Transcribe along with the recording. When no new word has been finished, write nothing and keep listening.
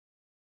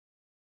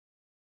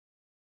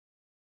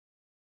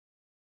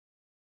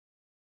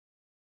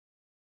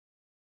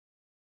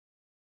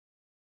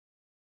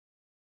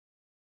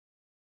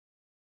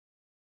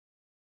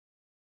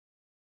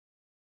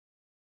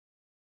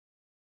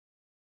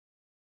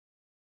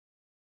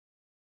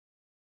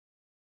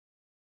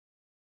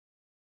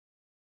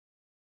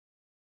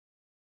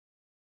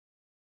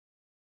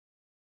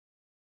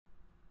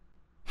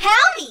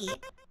buddy!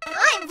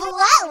 I'm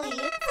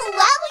Flowey!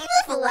 Flowey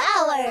the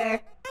Flower!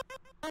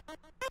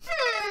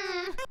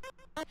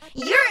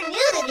 You're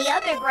new to the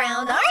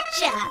underground,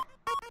 aren't ya?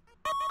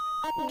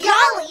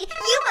 Golly,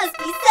 you must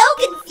be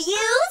so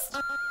confused!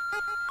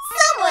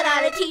 Someone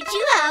ought to teach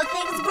you how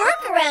things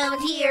work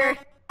around here.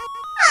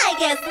 I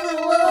guess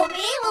little old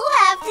me will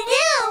have to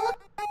do.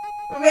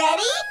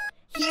 Ready?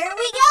 Here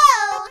we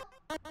go!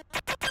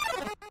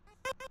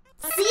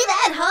 See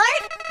that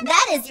heart?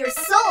 That is your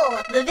soul,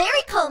 the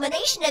very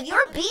culmination of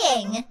your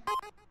being.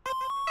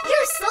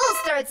 Your soul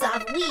starts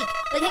off weak,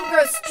 but can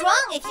grow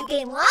strong if you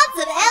gain lots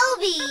of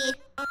LV.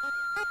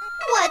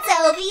 What's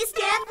LV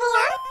stand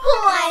for?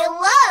 Why,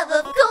 love,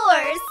 of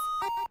course.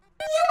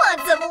 You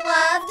want some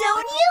love,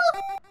 don't you?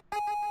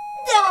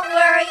 Don't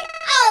worry,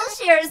 I'll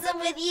share some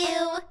with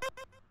you.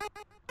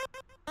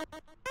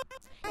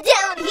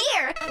 Down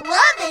here,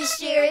 love is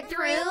shared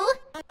through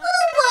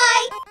little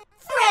white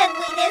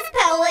friendliness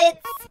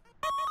pellets.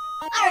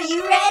 Are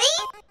you ready?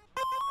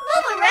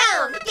 Move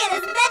around, get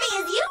as many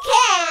as you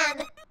can.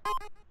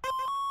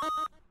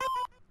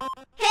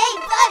 Hey,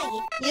 buddy,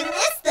 you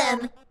missed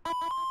them.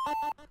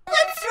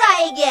 Let's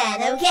try again,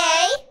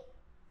 okay?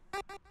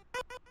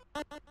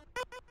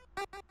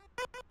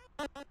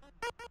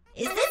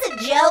 Is this a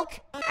joke?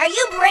 Are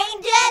you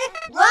brain dead?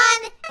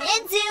 Run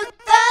into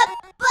the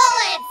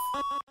bullets!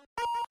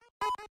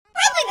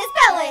 Friendliness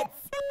pellets!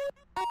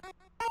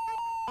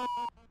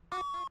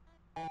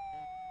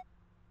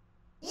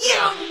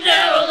 You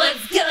know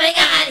what's going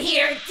on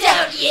here,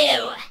 don't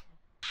you?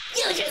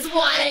 You just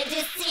wanted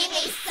to see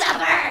me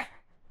suffer!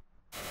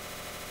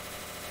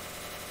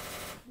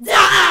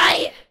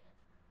 Die!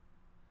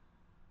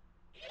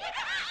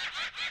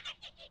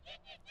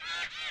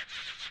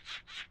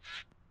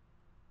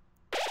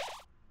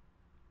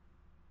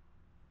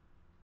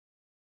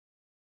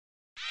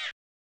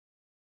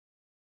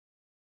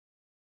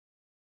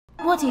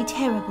 What a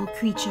terrible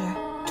creature,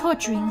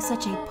 torturing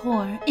such a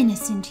poor,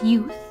 innocent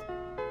youth.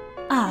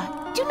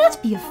 Ah, do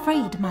not be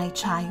afraid, my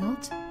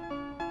child.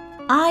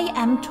 I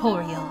am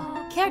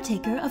Toriel,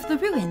 caretaker of the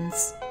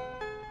ruins.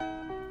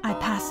 I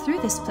pass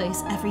through this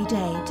place every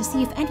day to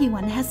see if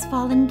anyone has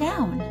fallen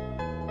down.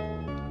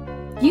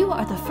 You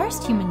are the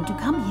first human to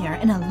come here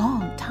in a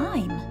long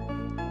time.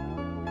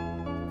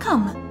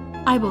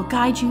 Come, I will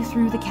guide you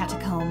through the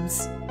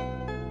catacombs.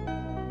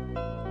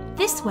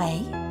 This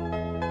way.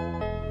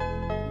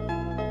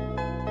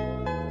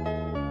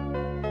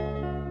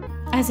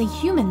 As a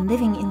human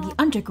living in the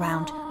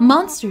underground,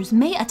 monsters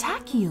may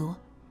attack you.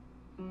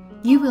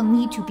 You will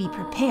need to be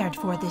prepared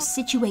for this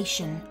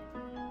situation.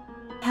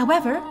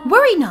 However,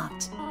 worry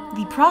not.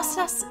 The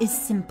process is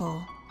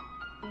simple.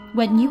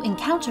 When you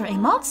encounter a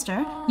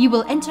monster, you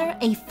will enter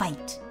a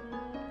fight.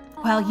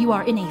 While you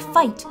are in a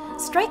fight,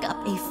 strike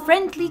up a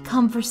friendly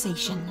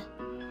conversation.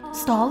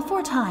 Stall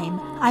for time.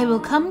 I will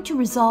come to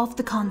resolve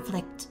the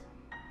conflict.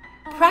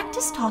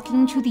 Practice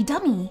talking to the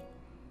dummy.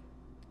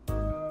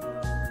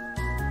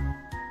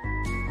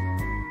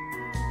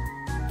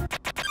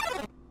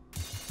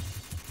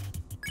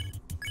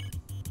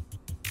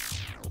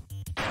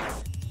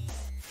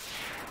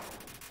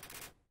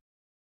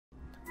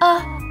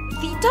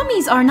 The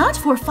dummies are not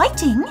for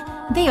fighting.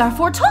 They are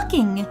for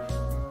talking.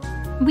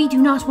 We do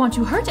not want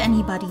to hurt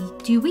anybody,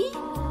 do we?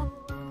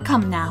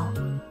 Come now.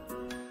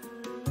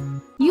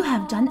 You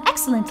have done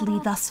excellently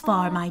thus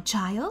far, my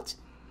child.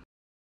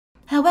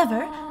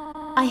 However,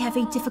 I have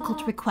a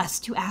difficult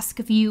request to ask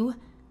of you.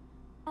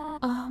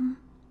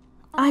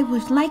 I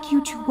would like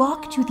you to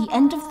walk to the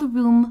end of the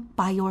room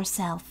by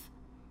yourself.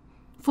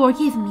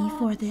 Forgive me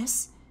for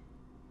this.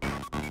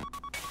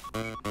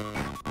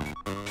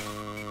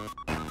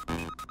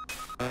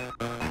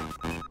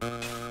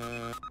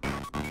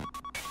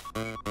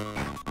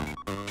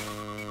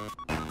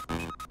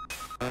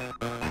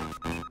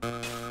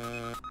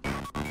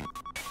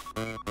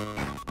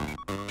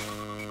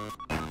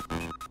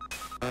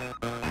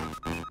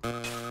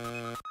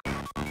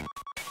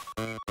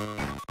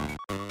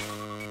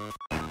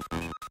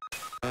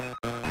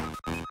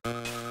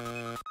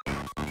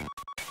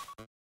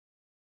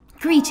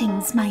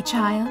 Greetings, my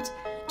child.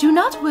 Do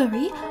not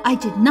worry, I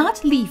did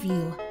not leave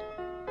you.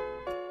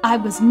 I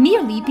was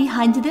merely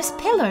behind this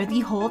pillar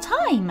the whole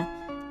time.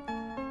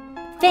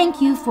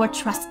 Thank you for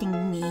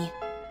trusting me.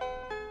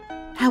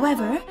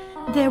 However,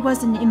 there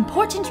was an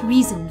important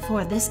reason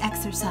for this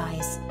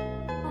exercise.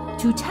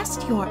 To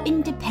test your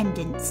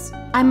independence,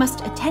 I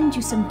must attend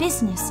to some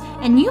business,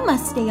 and you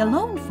must stay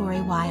alone for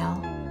a while.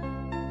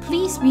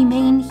 Please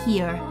remain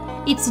here.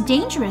 It's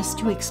dangerous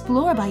to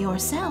explore by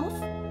yourself.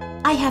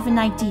 I have an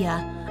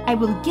idea. I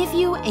will give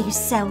you a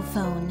cell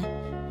phone.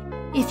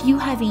 If you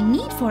have a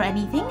need for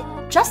anything,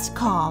 just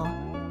call.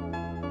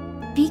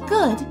 Be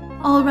good,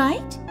 all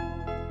right?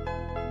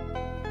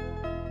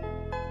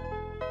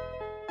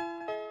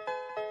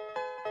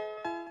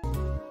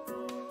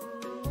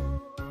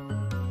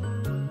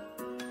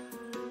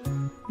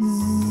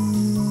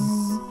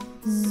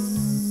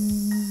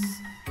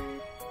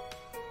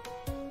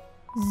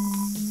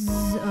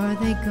 Are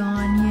they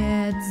gone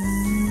yet?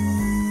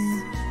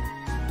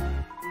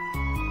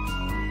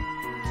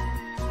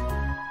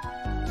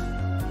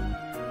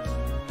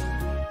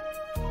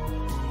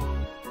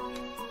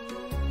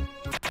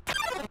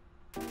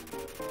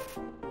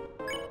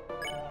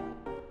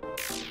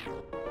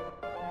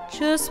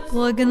 just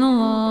plugging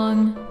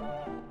along.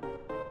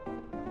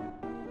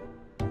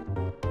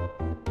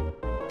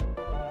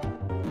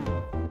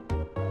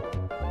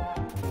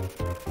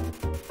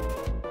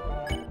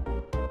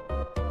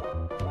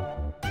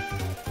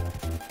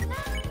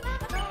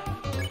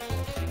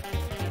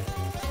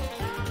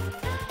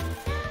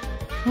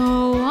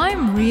 Oh,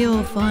 I'm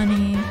real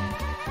funny.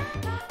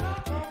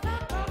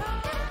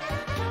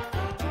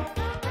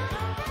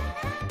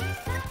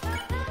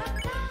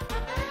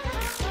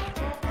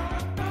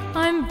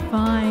 I'm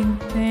fine,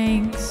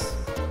 thanks.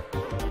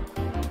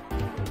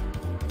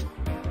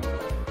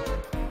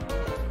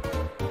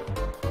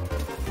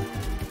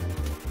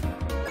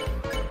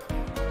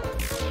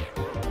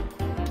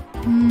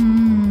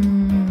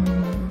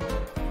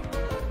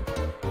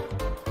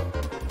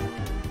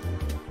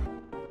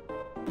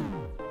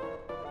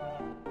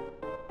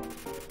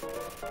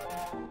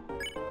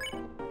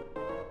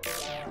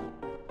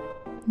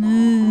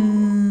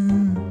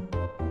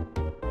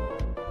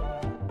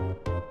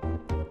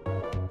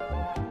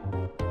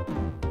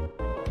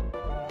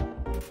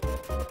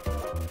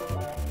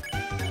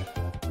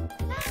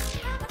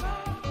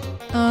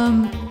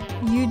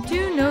 You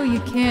do know you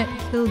can't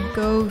kill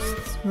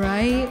ghosts,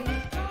 right?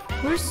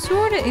 We're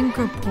sorta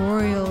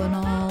incorporeal and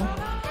all.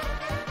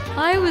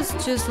 I was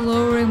just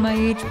lowering my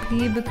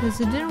HP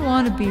because I didn't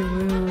want to be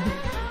rude.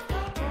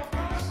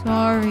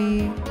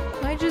 Sorry,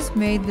 I just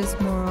made this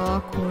more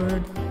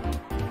awkward.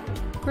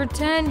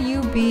 Pretend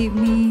you beat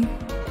me.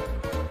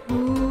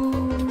 Ooh.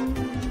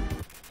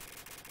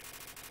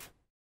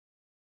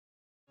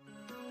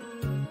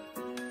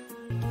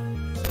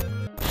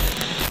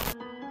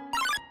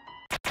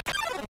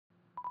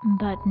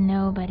 But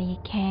nobody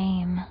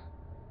came.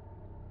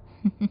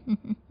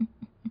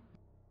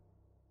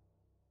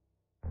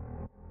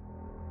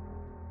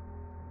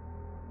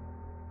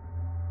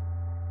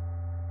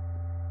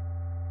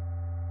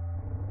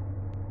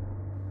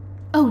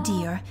 Oh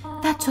dear,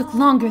 that took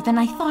longer than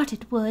I thought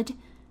it would.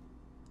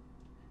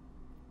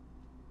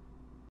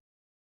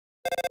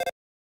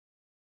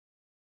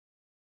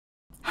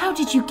 How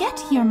did you get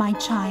here, my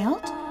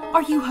child?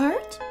 Are you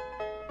hurt?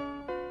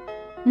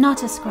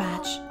 Not a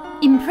scratch.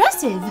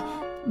 Impressive,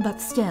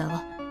 but still.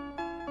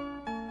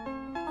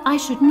 I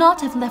should not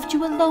have left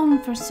you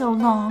alone for so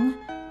long.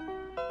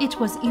 It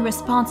was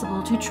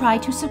irresponsible to try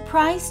to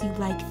surprise you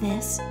like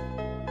this.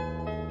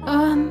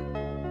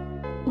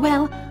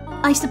 Well,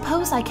 I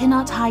suppose I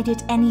cannot hide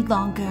it any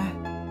longer.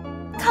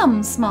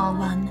 Come, small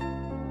one.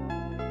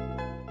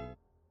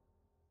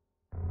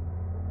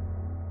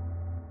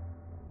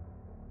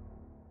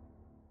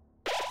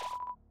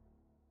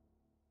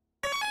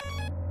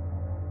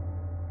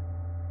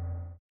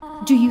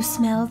 Do you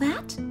smell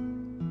that?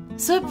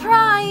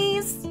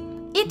 Surprise!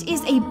 It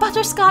is a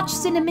butterscotch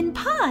cinnamon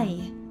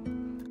pie.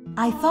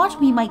 I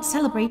thought we might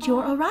celebrate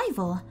your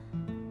arrival.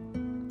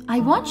 I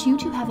want you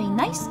to have a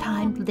nice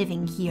time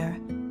living here.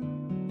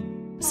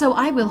 So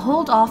I will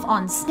hold off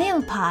on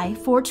snail pie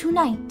for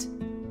tonight.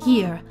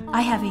 Here,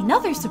 I have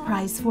another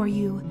surprise for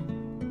you.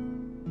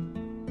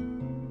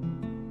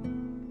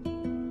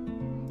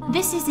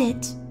 This is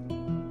it.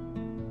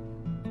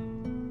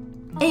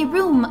 A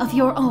room of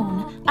your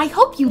own. I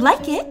hope you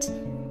like it.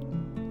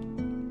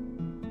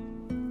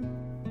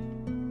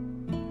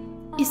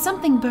 Is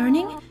something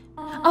burning?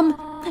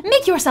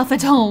 Make yourself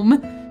at home.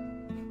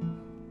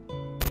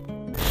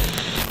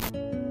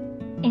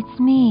 It's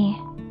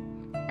me,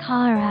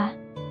 Kara.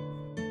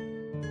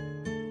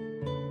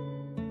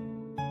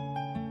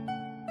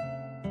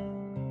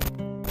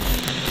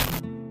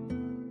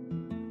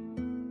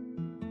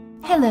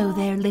 Hello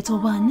there, little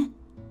one.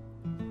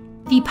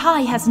 The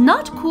pie has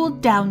not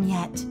cooled down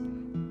yet.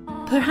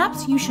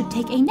 Perhaps you should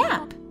take a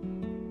nap.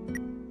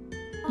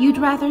 You'd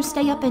rather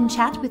stay up and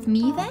chat with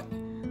me then?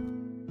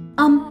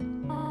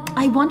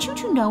 I want you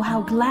to know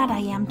how glad I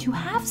am to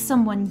have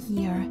someone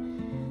here.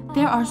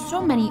 There are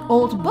so many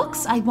old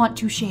books I want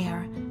to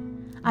share.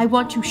 I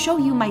want to show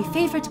you my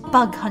favorite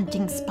bug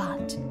hunting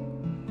spot.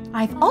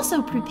 I've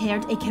also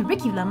prepared a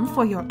curriculum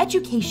for your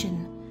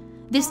education.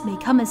 This may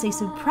come as a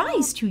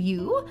surprise to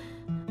you,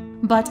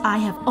 but I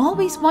have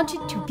always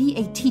wanted to be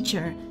a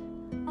teacher.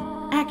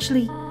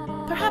 Actually,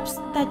 perhaps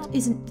that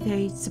isn't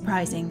very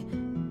surprising.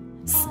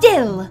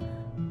 Still,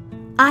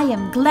 I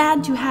am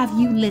glad to have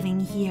you living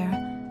here.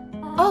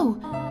 Oh,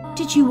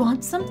 did you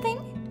want something?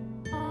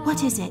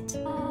 What is it?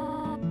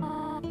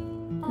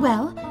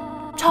 Well,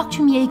 talk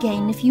to me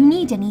again if you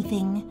need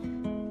anything.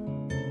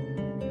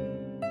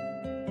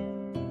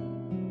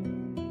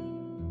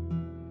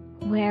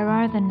 Where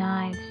are the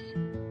knives?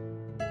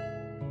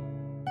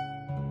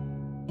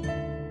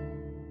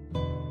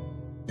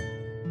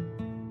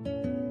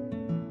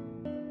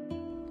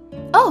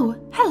 Oh,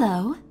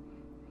 hello.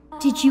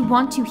 Did you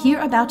want to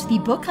hear about the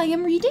book I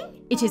am reading?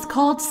 It is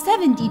called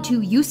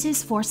 72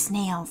 Uses for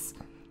Snails.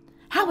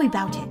 How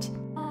about it?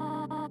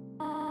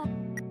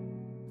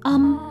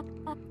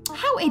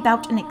 How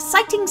about an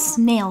exciting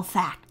snail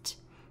fact?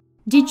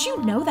 Did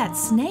you know that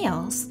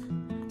snails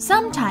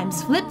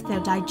sometimes flip their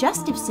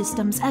digestive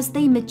systems as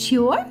they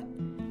mature?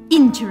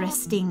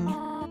 Interesting.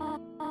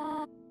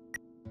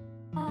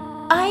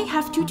 I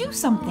have to do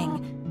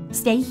something.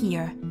 Stay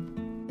here.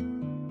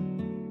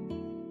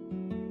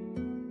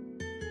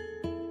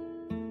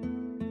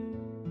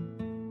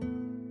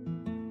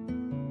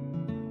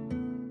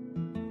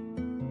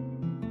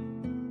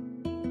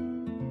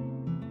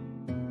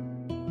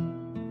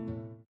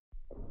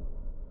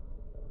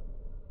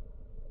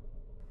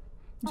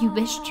 You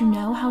wish to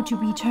know how to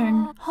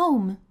return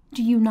home,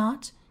 do you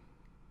not?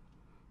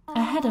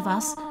 Ahead of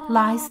us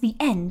lies the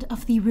end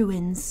of the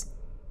ruins.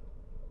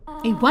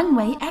 A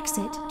one-way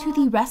exit to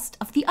the rest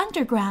of the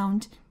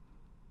underground.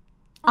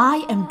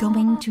 I am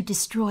going to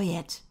destroy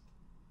it.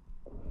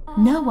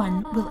 No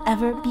one will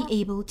ever be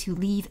able to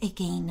leave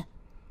again.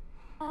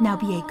 Now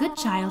be a good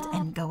child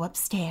and go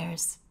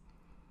upstairs.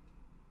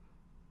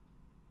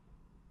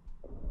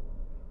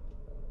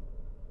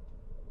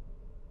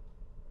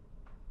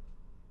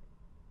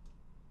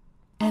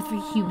 Every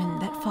human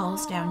that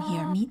falls down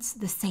here meets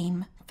the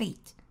same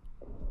fate.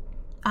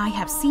 I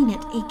have seen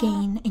it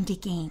again and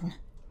again.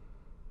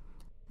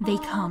 They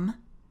come,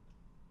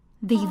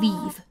 they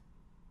leave,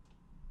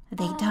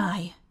 they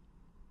die.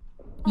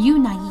 You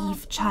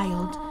naive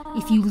child,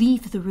 if you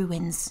leave the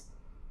ruins,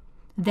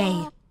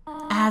 they,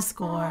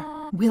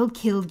 Asgore, will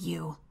kill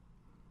you.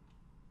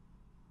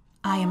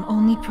 I am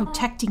only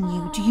protecting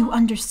you, do you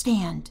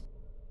understand?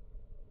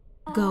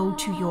 Go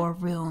to your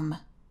room.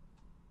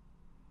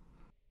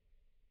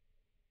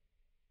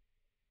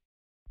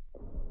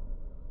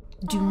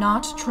 Do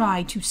not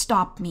try to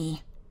stop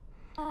me.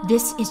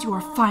 This is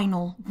your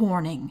final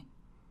warning.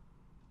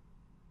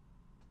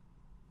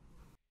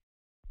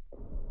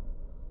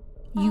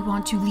 You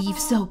want to leave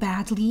so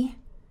badly?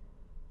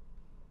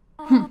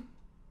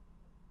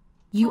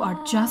 You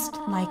are just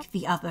like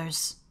the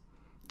others.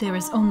 There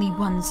is only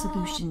one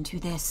solution to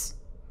this.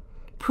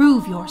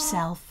 Prove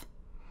yourself.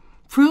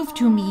 Prove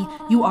to me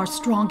you are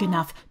strong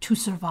enough to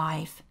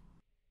survive.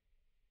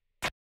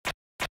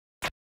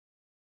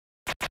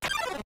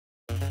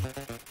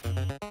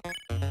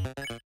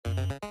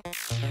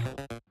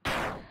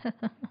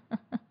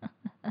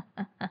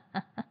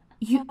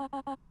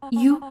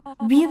 You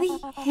really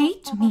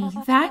hate me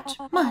that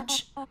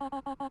much?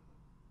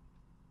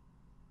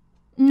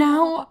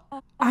 Now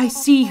I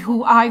see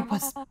who I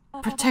was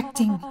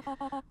protecting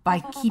by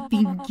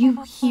keeping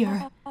you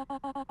here.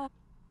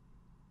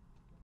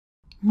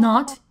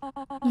 Not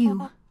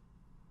you,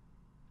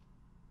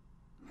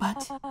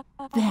 but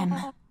them.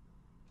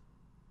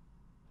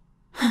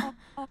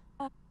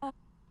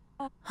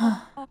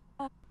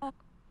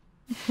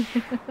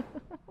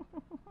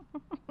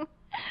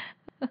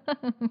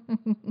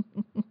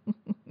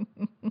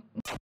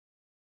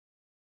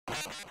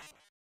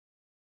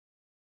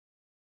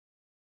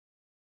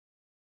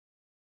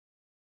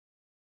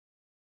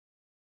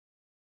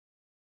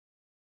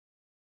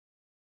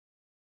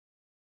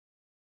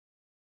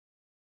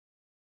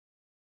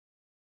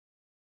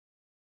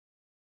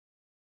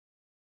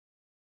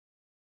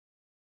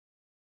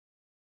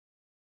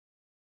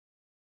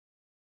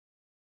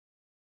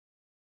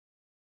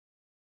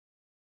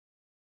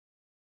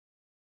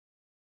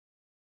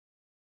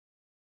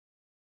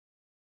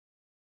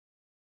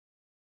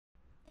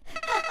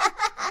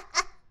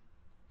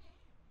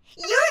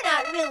 You're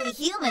not really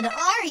human,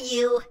 are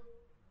you?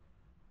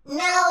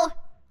 No,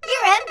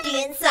 you're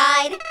empty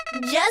inside,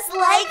 just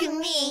like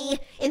me.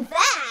 In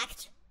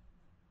fact,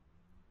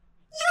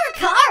 you're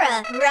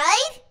Kara,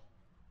 right?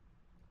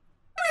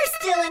 We're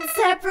still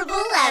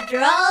inseparable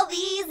after all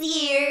these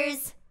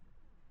years.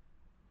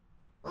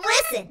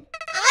 Listen,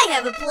 I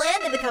have a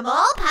plan to become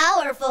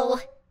all-powerful.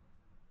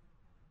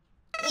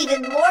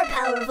 Even more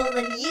powerful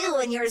than you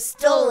and your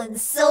stolen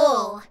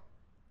soul.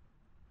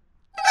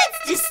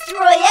 Let's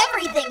destroy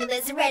everything in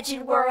this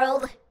wretched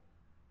world.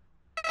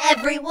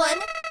 Everyone,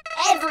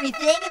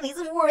 everything in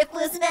these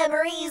worthless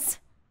memories.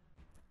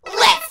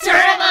 Let's turn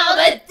them all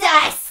to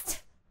dust!